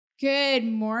Good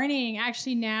morning.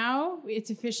 Actually, now it's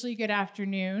officially good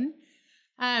afternoon.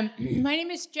 My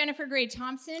name is Jennifer Gray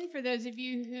Thompson. For those of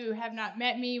you who have not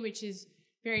met me, which is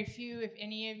very few, if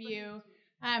any of you,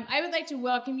 I would like to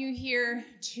welcome you here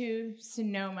to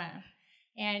Sonoma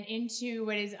and into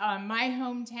what is my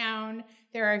hometown.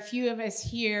 There are a few of us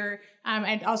here.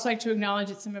 I'd also like to acknowledge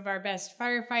that some of our best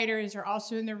firefighters are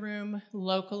also in the room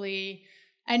locally.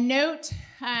 A note,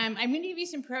 I'm going to give you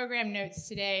some program notes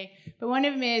today, but one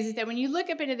of them is that when you look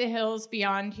up into the hills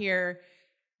beyond here,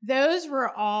 those were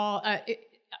all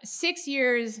 6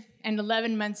 years and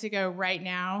 11 months ago right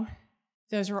now,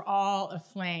 those were all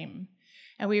aflame,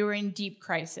 and we were in deep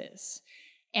crisis,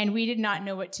 and we did not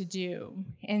know what to do.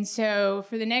 And so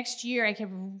for the next year, I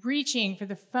kept reaching for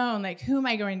the phone, like, who am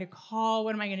I going to call?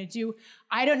 What am I going to do?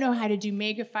 I don't know how to do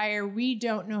megafire. We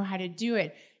don't know how to do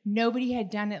it. Nobody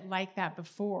had done it like that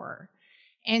before.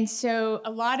 And so a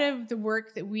lot of the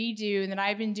work that we do and that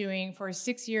I've been doing for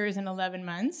 6 years and 11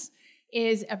 months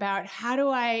is about how do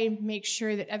I make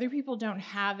sure that other people don't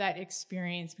have that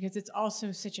experience, because it's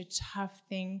also such a tough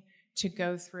thing to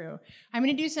go through. I'm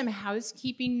going to do some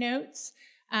housekeeping notes,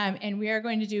 and we are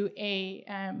going to do a,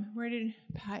 where did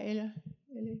Paʻele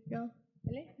go?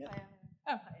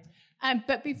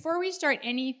 But before we start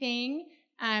anything,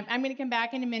 I'm going to come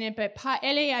back in a minute, but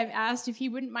Paʻele, I've asked if he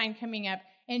wouldn't mind coming up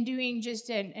and doing just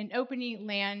an opening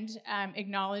land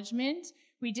acknowledgement.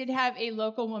 We did have a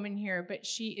local woman here, but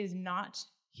she is not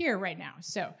here right now.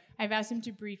 So I've asked him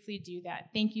to briefly do that.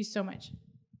 Thank you so much.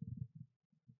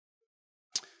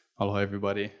 Hello,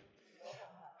 everybody.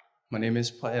 My name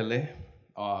is Paʻele.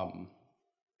 Kind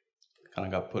of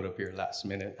got put up here last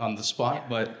minute on the spot,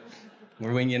 but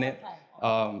we're winging it.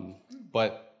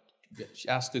 But she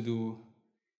asked to do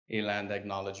a land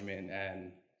acknowledgement,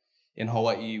 and in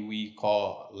Hawaii we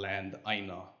call land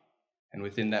Aina, and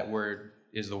within that word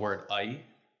is the word ai,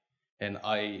 and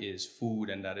ai is food,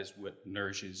 and that is what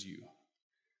nourishes you.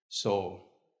 So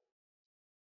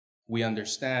we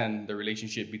understand the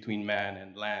relationship between man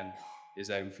and land is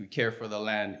that if we care for the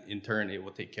land, in turn it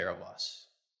will take care of us.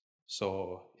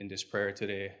 So in this prayer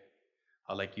today,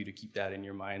 I'd like you to keep that in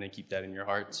your mind and keep that in your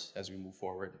hearts as we move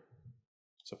forward.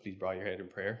 So please bow your head in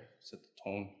prayer, set the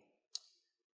tone.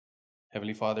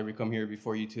 Heavenly Father, we come here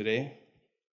before you today,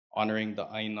 honoring the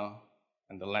Aina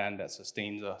and the land that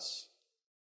sustains us,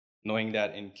 knowing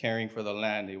that in caring for the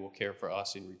land, it will care for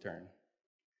us in return.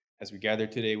 As we gather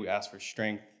today, we ask for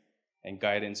strength and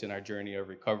guidance in our journey of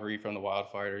recovery from the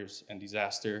wildfires and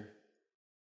disaster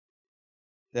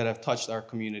that have touched our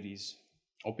communities.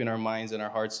 Open our minds and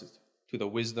our hearts to the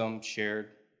wisdom shared.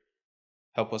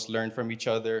 Help us learn from each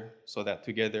other so that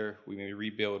together we may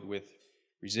rebuild with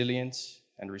resilience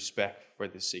and respect for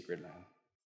this sacred land.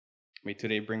 May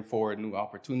today bring forward new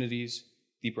opportunities,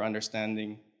 deeper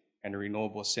understanding, and a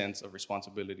renewable sense of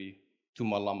responsibility to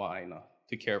Malama Aina,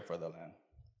 to care for the land,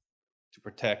 to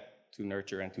protect, to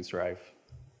nurture, and to thrive.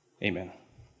 Amen.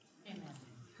 Amen.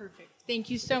 Perfect. Thank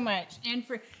you so much, and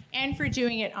for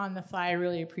doing it on the fly. I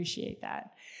really appreciate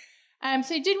that.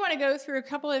 So I did want to go through a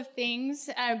couple of things.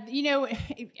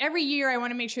 Every year I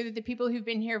want to make sure that the people who've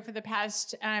been here for the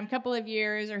past couple of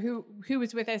years, or who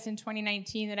was with us in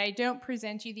 2019, that I don't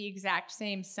present you the exact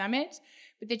same summit,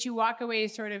 but that you walk away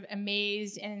sort of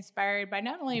amazed and inspired by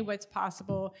not only what's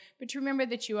possible, but to remember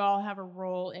that you all have a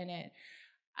role in it.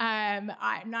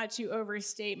 Not to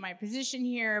overstate my position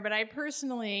here, but I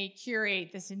personally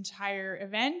curate this entire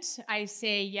event. I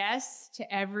say yes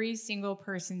to every single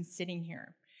person sitting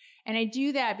here. And I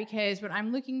do that because what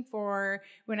I'm looking for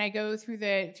when I go through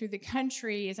the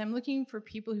country is I'm looking for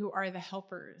people who are the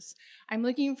helpers. I'm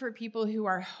looking for people who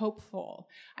are hopeful.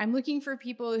 I'm looking for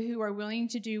people who are willing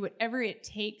to do whatever it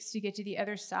takes to get to the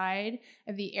other side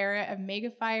of the era of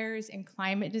megafires and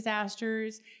climate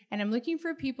disasters. And I'm looking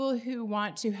for people who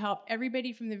want to help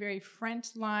everybody from the very front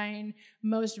line,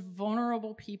 most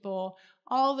vulnerable people,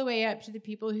 all the way up to the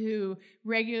people who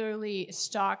regularly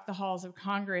stalk the halls of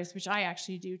Congress, which I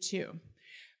actually do too.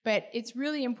 But it's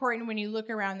really important when you look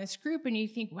around this group and you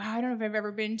think, wow, I don't know if I've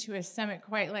ever been to a summit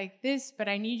quite like this, but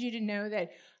I need you to know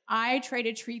that I try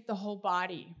to treat the whole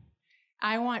body.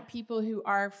 I want people who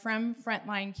are from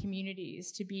frontline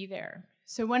communities to be there.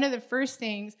 So one of the first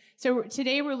things, so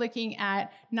today we're looking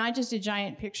at not just a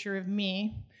giant picture of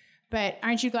me, but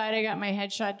aren't you glad I got my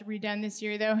headshot redone this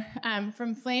year, though?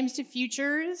 From Flames to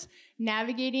Futures,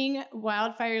 navigating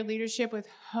wildfire leadership with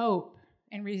hope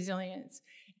and resilience.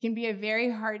 It can be a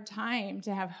very hard time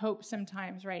to have hope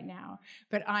sometimes right now,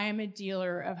 but I am a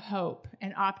dealer of hope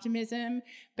and optimism,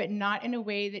 but not in a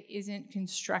way that isn't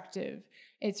constructive.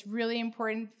 It's really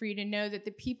important for you to know that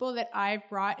the people that I've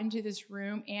brought into this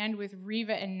room, and with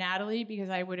Riva and Natalie,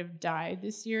 because I would have died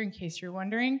this year, in case you're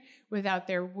wondering, without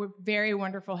their very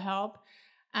wonderful help,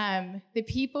 the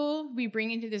people we bring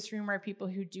into this room are people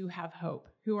who do have hope,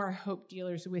 who are hope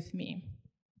dealers with me.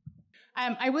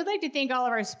 I would like to thank all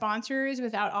of our sponsors.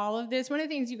 Without all of this, one of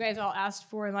the things you guys all asked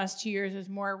for in the last 2 years was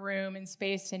more room and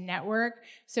space to network.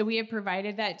 So we have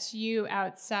provided that to you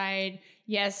outside.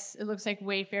 Yes, it looks like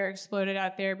Wayfair exploded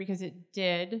out there because it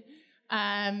did.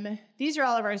 These are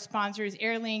all of our sponsors: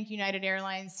 Airlink, United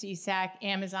Airlines, CSAC,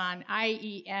 Amazon,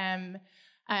 IEM,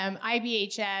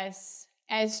 IBHS,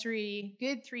 Esri,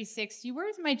 Good 360.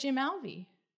 Where's my Jim Alvey?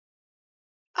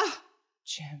 Ah,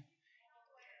 Jim.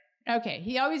 Okay,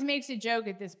 he always makes a joke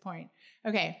at this point.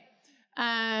 Okay.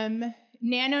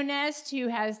 NanoNest, who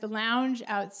has the lounge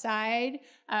outside.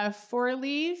 Four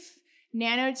Leaf,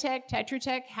 Nanotech, Tetra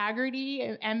Tech,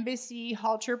 Haggerty, Embassy,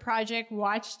 Halter Project,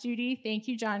 Watch Duty. Thank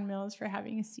you, John Mills, for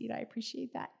having a seat. I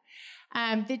appreciate that.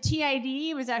 The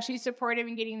TID was actually supportive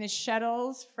in getting the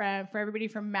shuttles for everybody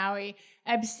from Maui.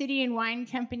 Obsidian Wine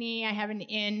Company, I have an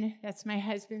inn. That's my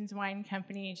husband's wine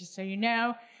company, just so you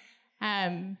know.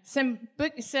 Some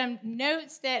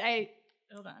notes that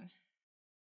hold on.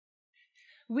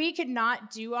 We could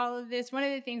not do all of this. One of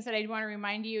the things that I want to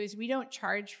remind you is we don't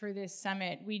charge for this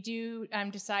summit. We do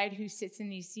decide who sits in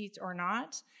these seats or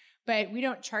not, but we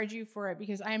don't charge you for it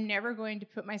because I'm never going to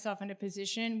put myself in a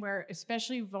position where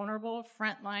especially vulnerable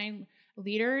frontline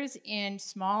leaders in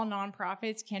small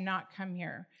nonprofits cannot come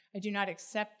here. I do not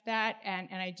accept that, and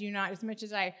I do not, as much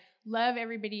as I love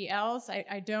everybody else,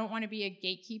 I don't want to be a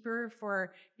gatekeeper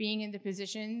for being in the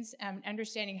positions,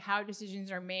 understanding how decisions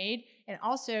are made, and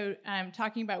also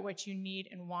talking about what you need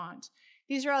and want.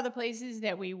 These are all the places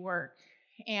that we work.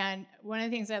 And one of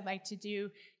the things I'd like to do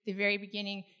at the very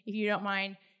beginning, if you don't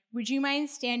mind, would you mind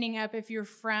standing up if you're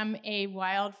from a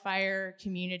wildfire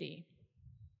community?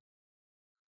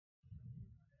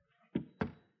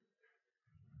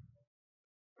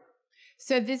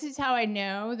 So this is how I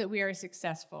know that we are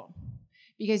successful,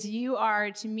 because you are,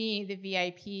 to me, the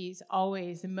VIPs,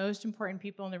 always. The most important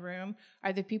people in the room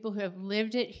are the people who have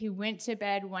lived it, who went to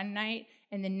bed one night,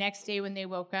 and the next day when they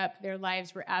woke up, their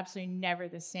lives were absolutely never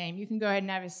the same. You can go ahead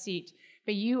and have a seat.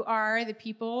 But you are the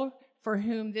people for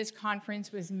whom this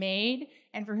conference was made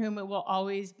and for whom it will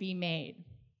always be made.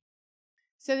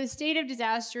 So the state of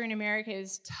disaster in America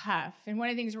is tough. And one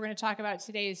of the things we're going to talk about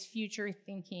today is future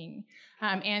thinking,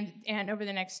 and over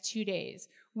the next 2 days.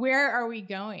 Where are we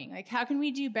going? Like, how can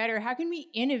we do better? How can we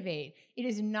innovate? It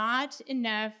is not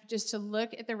enough just to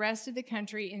look at the rest of the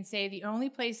country and say the only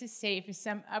place is safe is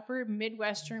some upper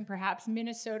Midwestern, perhaps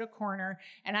Minnesota corner,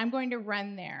 and I'm going to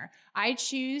run there. I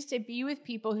choose to be with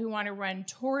people who want to run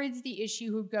towards the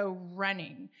issue, who go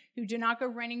running, who do not go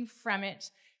running from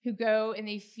it, who go and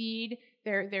they feed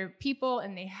their people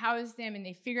and they house them and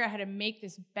they figure out how to make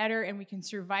this better, and we can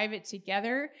survive it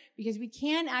together, because we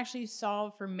can actually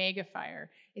solve for mega fire.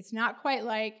 It's not quite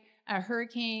like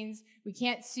hurricanes. We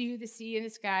can't sue the sea and the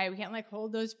sky. We can't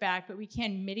hold those back, but we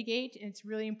can mitigate, and it's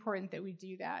really important that we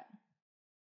do that.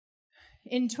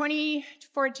 In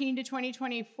 2014 to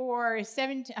 2024,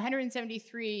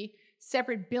 173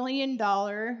 separate $1 billion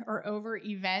or over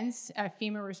events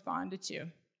FEMA responded to.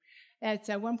 That's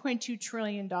 $1.2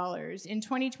 trillion. In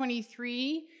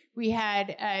 2023, we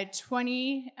had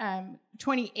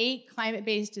 28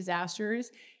 climate-based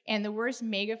disasters and the worst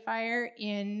mega fire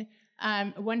in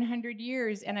 100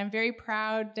 years. And I'm very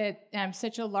proud that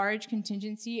such a large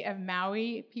contingency of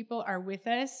Maui people are with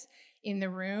us in the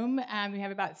room. We have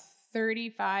about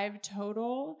 35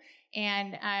 total.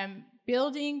 And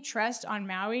building trust on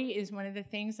Maui is one of the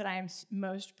things that I am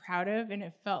most proud of, and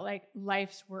it felt like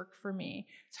life's work for me.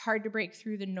 It's hard to break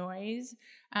through the noise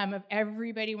of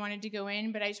everybody wanted to go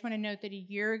in, but I just want to note that a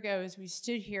year ago as we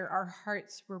stood here, our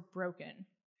hearts were broken.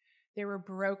 They were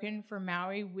broken for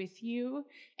Maui with you,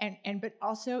 but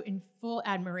also in full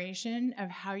admiration of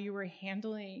how you were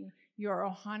handling your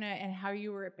ohana and how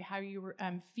you were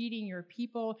feeding your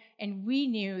people. And we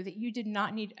knew that you did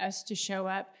not need us to show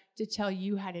up to tell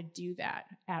you how to do that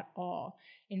at all.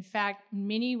 In fact, in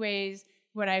many ways,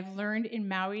 what I've learned in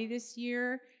Maui this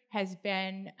year has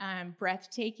been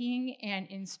breathtaking and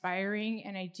inspiring,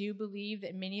 and I do believe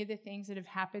that many of the things that have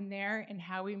happened there and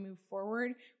how we move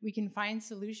forward, we can find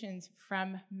solutions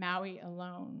from Maui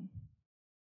alone.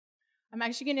 I'm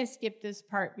actually going to skip this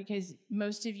part because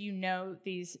most of you know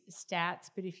these stats,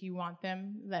 but if you want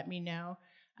them, let me know.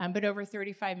 But over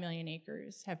 35 million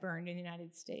acres have burned in the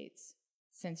United States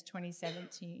since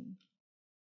 2017.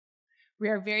 We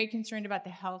are very concerned about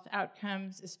the health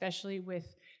outcomes, especially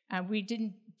with We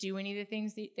didn't do any of the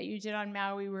things that you did on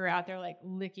Maui. We were out there like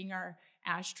licking our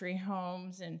ashtray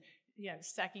homes and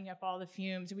sucking up all the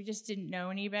fumes. We just didn't know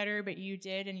any better, but you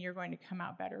did, and you're going to come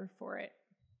out better for it.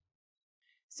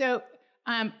 So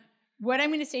what I'm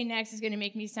going to say next is going to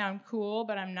make me sound cool,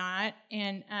 but I'm not.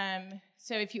 And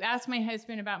so if you ask my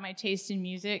husband about my taste in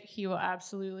music, he will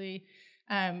absolutely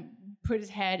put his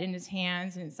head in his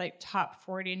hands, and it's like top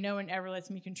 40. And no one ever lets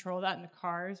me control that in the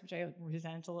cars, which I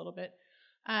resent a little bit.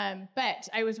 But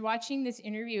I was watching this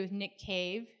interview with Nick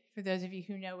Cave, for those of you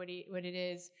who know what it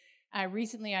is,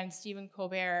 recently on Stephen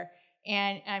Colbert,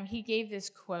 and he gave this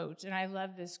quote, and I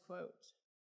love this quote.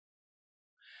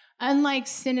 Unlike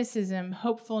cynicism,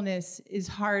 hopefulness is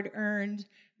hard-earned,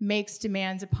 makes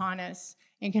demands upon us,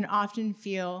 and can often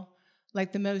feel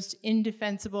like the most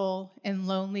indefensible and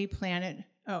lonely planet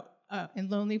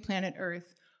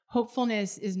Earth.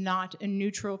 Hopefulness is not a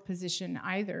neutral position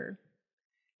either.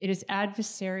 It is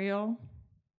adversarial.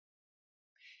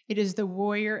 It is the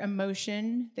warrior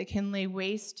emotion that can lay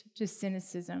waste to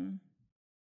cynicism.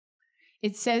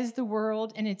 It says the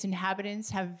world and its inhabitants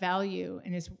have value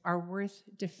and are worth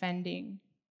defending.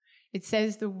 It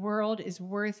says the world is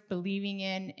worth believing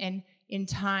in, and in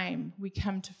time we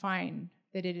come to find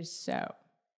that it is so.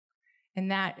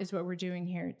 And that is what we're doing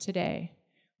here today.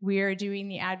 We are doing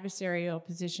the adversarial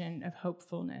position of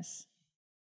hopefulness.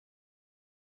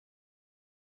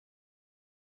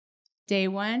 Day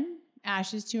 1,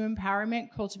 Ashes to Empowerment,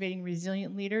 Cultivating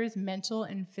Resilient Leaders, Mental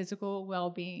and Physical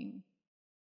Well-Being.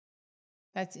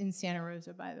 That's in Santa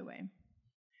Rosa, by the way.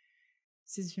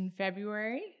 This is from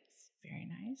February. It's very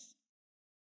nice.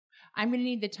 I'm going to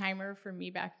need the timer for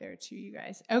me back there too, you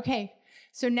guys. Okay,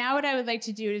 so now what I would like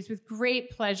to do is with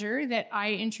great pleasure that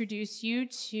I introduce you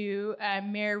to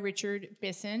Mayor Richard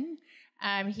Bisson.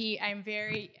 I'm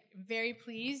very, very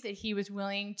pleased that he was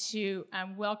willing to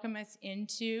welcome us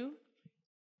into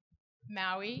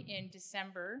Maui in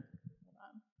December.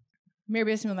 Mayor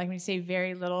Bisson would like me to say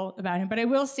very little about him, but I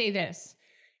will say this.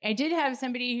 I did have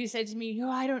somebody who said to me,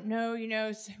 I don't know,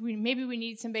 maybe we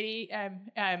need somebody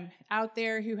out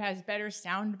there who has better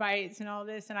sound bites and all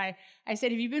this. And I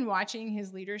said, have you been watching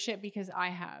his leadership? Because I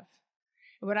have.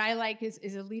 What I like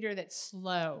is a leader that's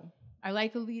slow. I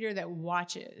like a leader that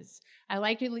watches. I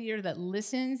like a leader that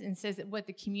listens and says that what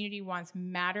the community wants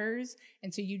matters.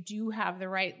 And so you do have the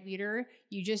right leader.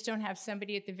 You just don't have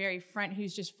somebody at the very front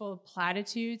who's just full of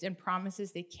platitudes and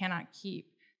promises they cannot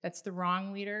keep. That's the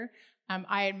wrong leader.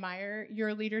 I admire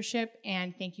your leadership,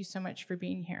 and thank you so much for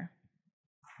being here.